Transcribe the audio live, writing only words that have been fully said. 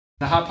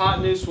The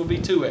hypotenuse will be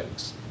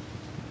 2x.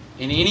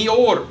 In any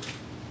order,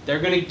 they're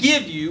going to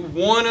give you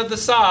one of the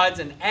sides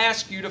and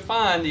ask you to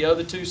find the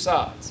other two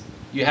sides.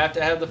 You have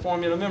to have the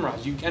formula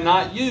memorized. You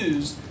cannot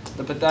use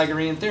the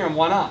Pythagorean theorem.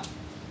 Why not?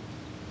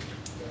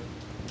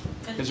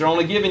 Because they're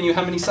only giving you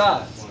how many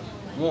sides?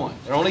 One.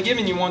 They're only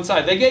giving you one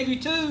side. They gave you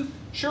two.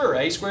 Sure,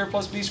 a squared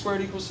plus b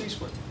squared equals c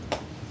squared.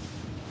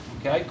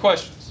 Okay,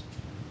 questions?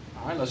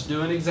 All right, let's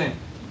do an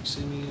example. You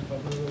see me if I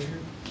move over here?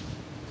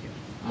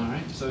 All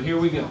right, so here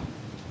we go.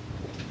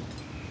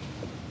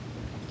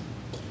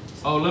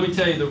 Oh, let me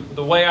tell you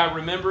the way I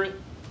remember it.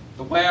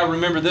 The way I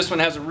remember this one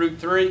has a root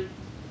 3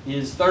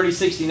 is 30,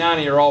 60,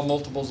 90 are all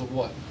multiples of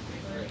what?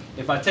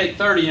 If I take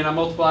 30 and I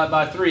multiply it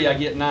by 3, I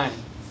get 90.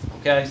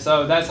 Okay,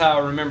 so that's how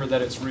I remember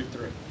that it's root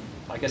 3.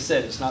 Like I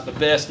said, it's not the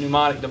best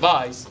mnemonic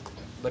device,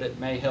 but it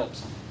may help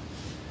some.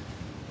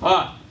 All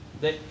right,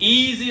 the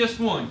easiest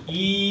one,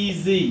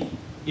 easy,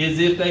 is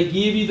if they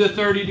give you the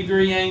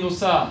 30-degree angle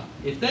side.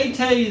 If they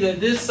tell you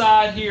that this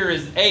side here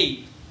is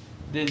 8,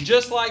 then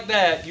just like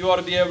that, you ought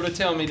to be able to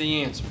tell me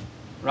the answer,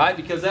 right?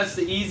 Because that's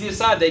the easiest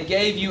side. They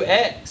gave you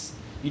x.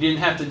 You didn't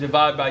have to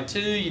divide by 2.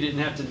 You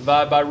didn't have to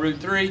divide by root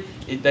 3.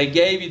 They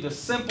gave you the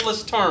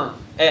simplest term,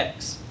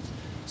 x.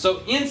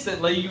 So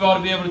instantly, you ought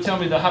to be able to tell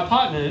me the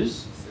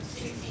hypotenuse,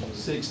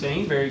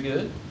 16, very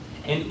good.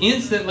 And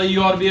instantly,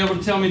 you ought to be able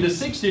to tell me the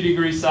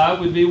 60-degree side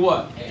would be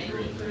what?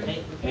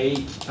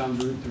 8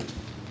 times root 3.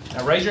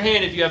 Now raise your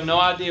hand if you have no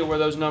idea where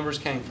those numbers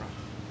came from.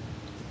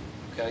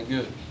 Okay,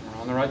 good. We're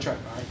on the right track.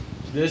 All right.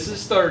 This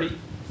is 30.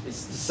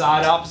 It's the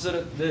side opposite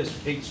of this.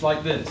 It's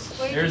like this.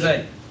 There's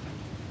 8.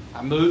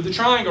 I moved the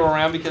triangle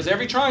around because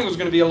every triangle is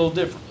going to be a little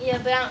different. Yeah,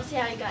 but I don't see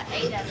how you got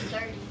 8 out of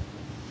 30.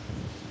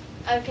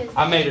 Oh,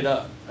 I made it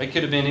up. It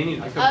could have been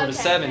anything. I could have put a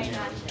 17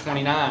 or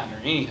 29 or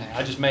anything.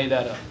 I just made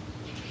that up.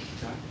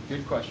 Okay.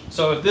 Good question.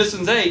 So if this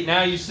one's 8,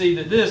 now you see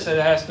that this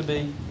has to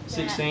be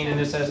 16 and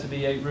this has to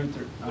be 8 root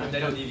 3. But if they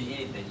don't give you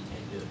anything, you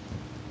can't do it.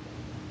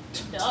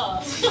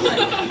 Duh.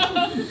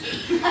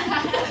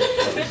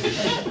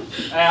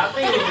 Hey, I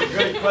think it was a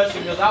great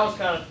question because I was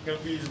kind of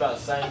confused about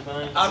the same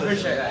thing. I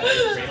appreciate that.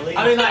 Really?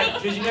 I mean,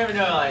 like, because you never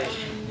know, like,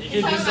 you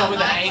could do something with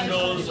the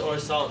angles or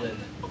something.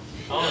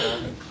 I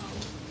don't know.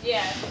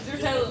 Yeah, we're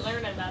totally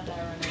learning about that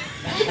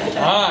right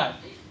now. All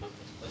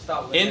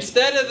right.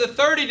 Instead of the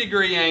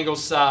 30-degree angle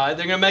side,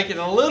 they're going to make it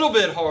a little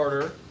bit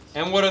harder.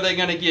 And what are they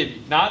going to give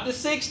you? Not the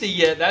 60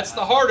 yet. That's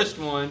the hardest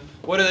one.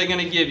 What are they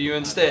going to give you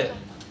instead?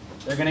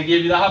 They're going to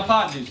give you the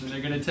hypotenuse. And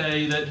they're going to tell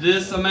you that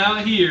this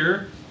amount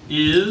here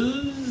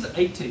is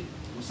 18.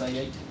 We'll say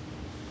 18.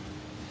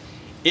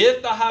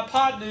 If the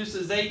hypotenuse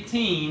is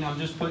 18, I'm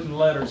just putting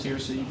letters here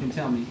so you can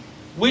tell me.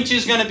 Which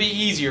is going to be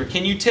easier?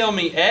 Can you tell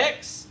me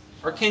x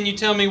or can you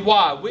tell me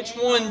y? Which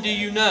one do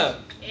you know?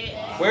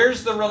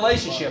 Where's the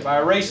relationship? I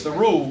erased the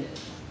rule.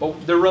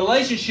 But the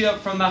relationship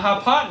from the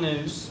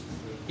hypotenuse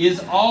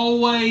is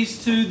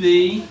always to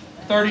the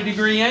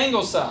 30-degree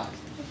angle side.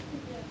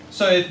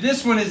 So if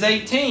this one is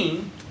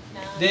 18,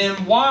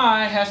 then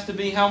y has to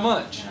be how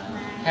much?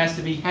 Has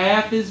to be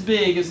half as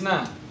big as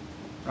 9.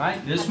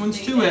 Right? This one's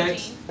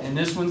 2x and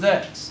this one's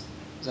x.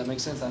 Does that make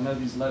sense? I know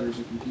these letters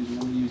are confusing.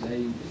 I'm going to use a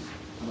and b.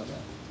 How about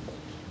that?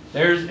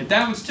 If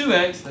that one's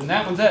 2x, then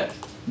that one's x.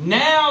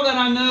 Now that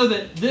I know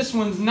that this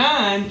one's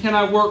 9, can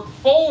I work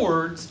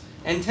forwards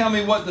and tell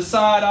me what the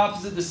side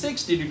opposite the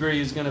 60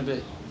 degree is going to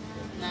be?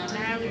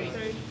 9 root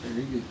 3.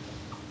 Very good.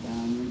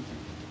 9 root 3.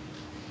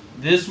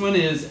 This one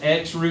is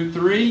x root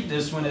 3.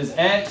 This one is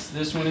x.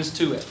 This one is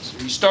 2x.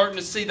 Are you starting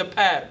to see the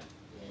pattern?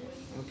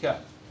 Okay.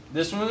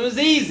 This one was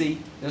easy.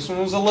 This one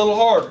was a little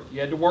harder. You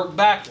had to work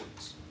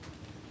backwards.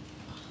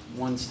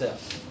 One step.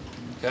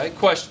 Okay,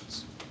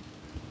 questions?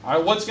 All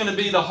right, what's going to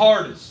be the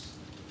hardest?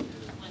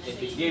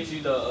 If it gives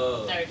you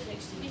the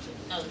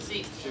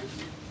 60.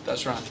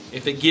 That's right.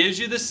 If it gives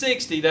you the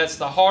 60, that's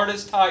the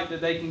hardest type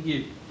that they can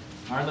give you.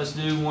 All right, let's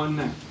do one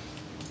now.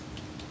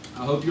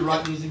 I hope you're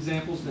writing these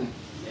examples down.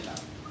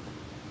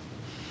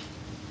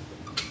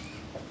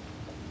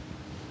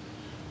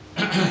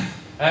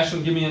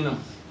 Ashley, give me a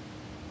number.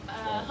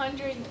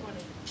 120.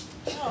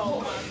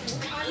 Oh.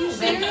 Are you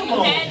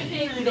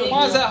serious?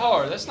 Why is that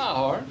hard? That's not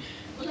hard.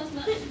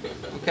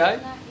 Okay?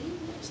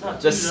 It's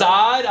not The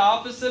side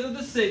opposite of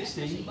the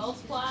 60.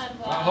 Multiplied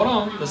by. Hold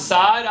on. The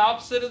side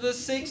opposite of the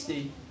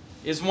 60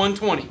 is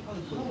 120.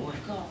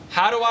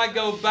 How do I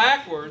go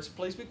backwards?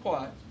 Please be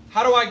quiet.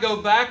 How do I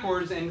go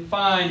backwards and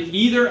find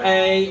either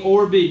A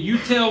or B? You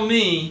tell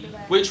me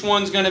which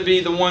one's going to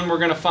be the one we're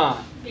going to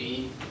find.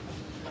 B.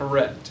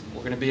 Correct.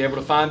 We're going to be able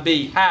to find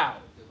B. How?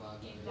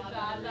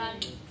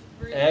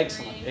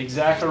 Excellent.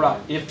 Exactly right.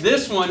 If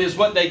this one is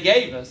what they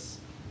gave us,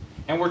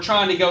 and we're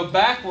trying to go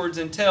backwards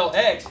and tell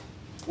x,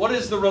 what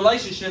is the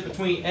relationship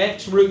between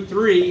x root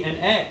 3 and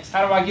x?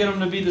 How do I get them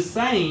to be the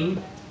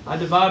same? I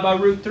divide by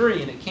root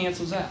 3 and it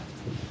cancels out.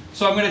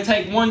 So I'm going to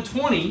take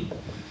 120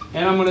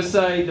 and I'm going to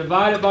say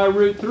divide it by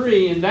root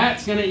 3 and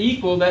that's going to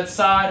equal that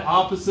side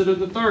opposite of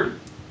the 30.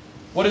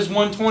 What is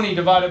 120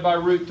 divided by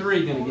root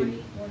 3 going to give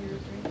me?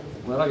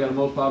 Well, I got to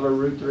multiply by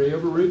root 3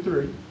 over root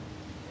 3.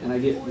 and I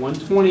get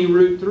 120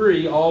 root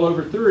 3 all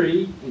over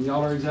 3, and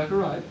y'all are exactly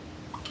right,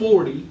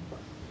 40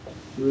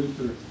 root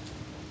 3.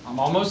 I'm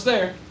almost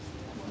there.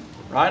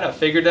 Right? I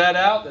figured that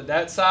out, that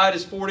that side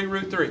is 40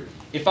 root 3.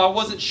 If I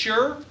wasn't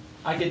sure,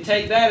 I could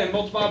take that and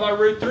multiply by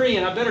root 3,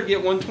 and I better get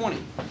 120.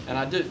 And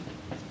I do.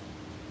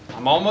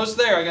 I'm almost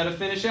there. I got to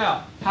finish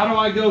out. How do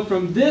I go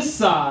from this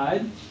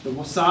side,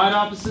 the side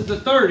opposite the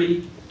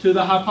 30, to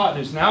the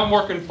hypotenuse? Now I'm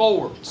working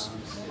forwards.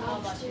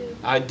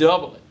 I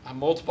double it. I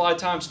multiply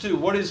times 2.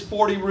 What is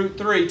 40 root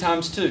 3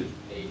 times 2?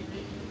 80.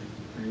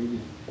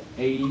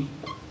 80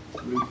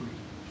 root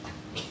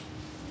 3.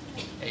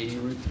 80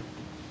 root 3.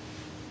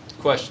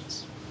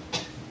 Questions?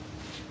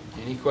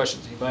 Any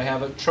questions? Anybody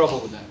have trouble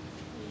with that?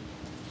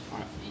 All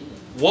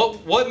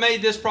right. What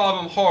made this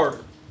problem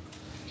harder?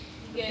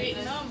 You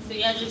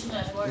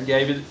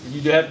gave it.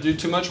 You have to do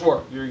too much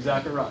work. You're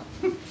exactly right.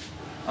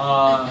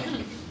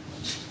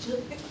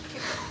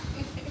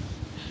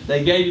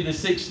 They gave you the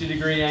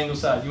 60-degree angle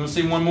side. You want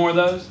to see one more of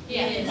those?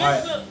 Yes. All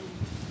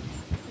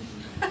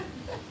right.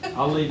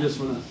 I'll leave this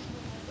one up.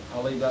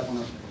 I'll leave that one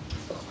up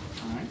there.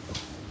 All right.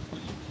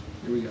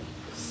 Here we go.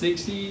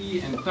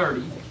 60 and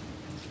 30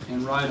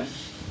 and right in.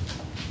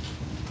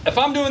 If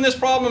I'm doing this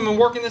problem and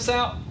working this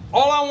out,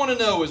 all I want to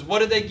know is what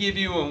did they give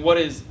you and what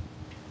is it?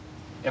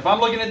 If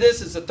I'm looking at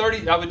this, it's a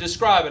 30, I would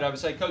describe it. I would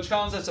say, Coach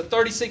Collins, that's a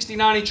 30, 60,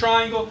 90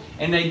 triangle,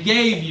 and they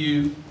gave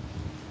you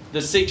the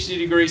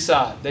 60-degree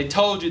side. They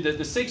told you that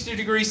the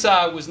 60-degree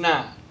side was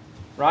 9,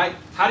 right?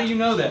 How do you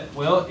know that?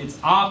 Well, it's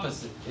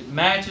opposite. It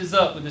matches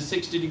up with the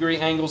 60-degree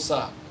angle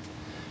side.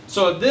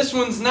 So if this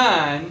one's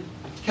 9,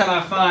 can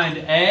I find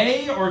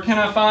A or can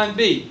I find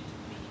B?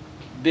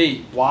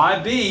 B. Why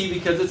B?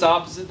 Because it's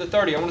opposite the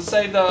 30. I want to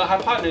save the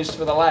hypotenuse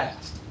for the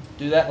last.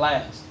 Do that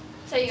last.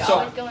 So you're So-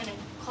 always going in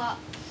clock.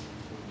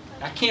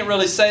 I can't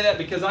really say that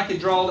because I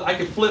could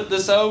flip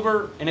this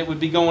over and it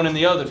would be going in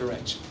the other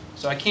direction.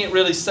 So I can't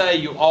really say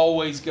you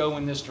always go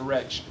in this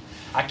direction.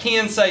 I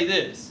can say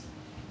this.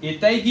 If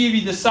they give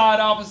you the side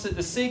opposite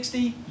the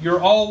 60, you're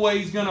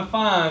always going to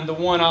find the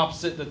one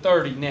opposite the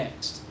 30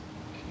 next.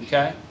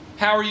 Okay?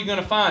 How are you going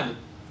to find it,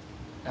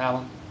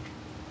 Alan?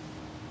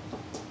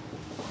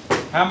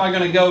 How am I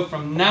going to go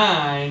from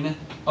 9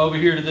 over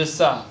here to this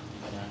side?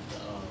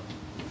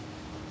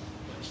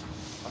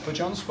 I'll put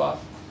you on the spot.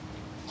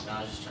 No,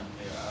 I was just trying to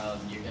figure out.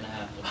 You're gonna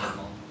have to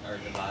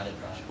divide it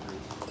by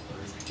root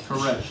 3.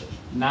 Correct.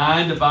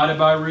 9 divided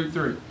by root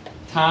 3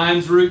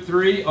 times root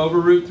 3 over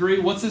root 3.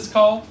 What's this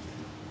called?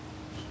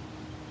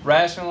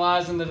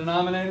 Rationalizing the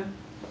denominator.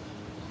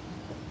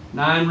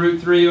 9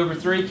 root 3 over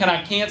 3. Can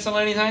I cancel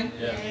anything?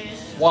 Yeah.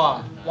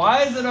 Why?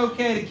 Why is it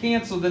okay to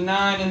cancel the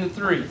 9 and the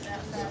 3?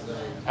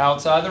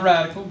 Outside the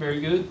radical.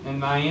 Very good. And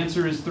my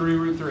answer is 3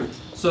 root 3.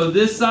 So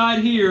this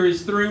side here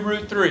is 3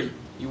 root 3.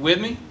 You with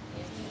me?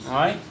 All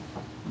right.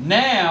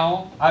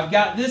 Now, I've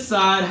got this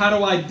side. How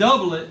do I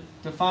double it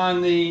to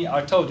find the,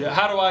 I told you,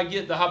 how do I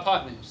get the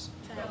hypotenuse?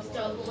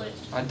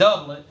 I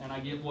double it and I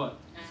get what?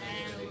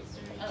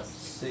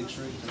 6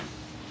 root 3.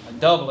 I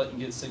double it and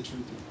get 6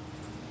 root 3.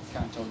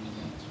 Kind of told you the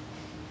answer.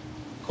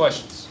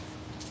 Questions?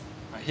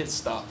 All right, hit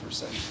stop for a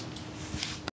second.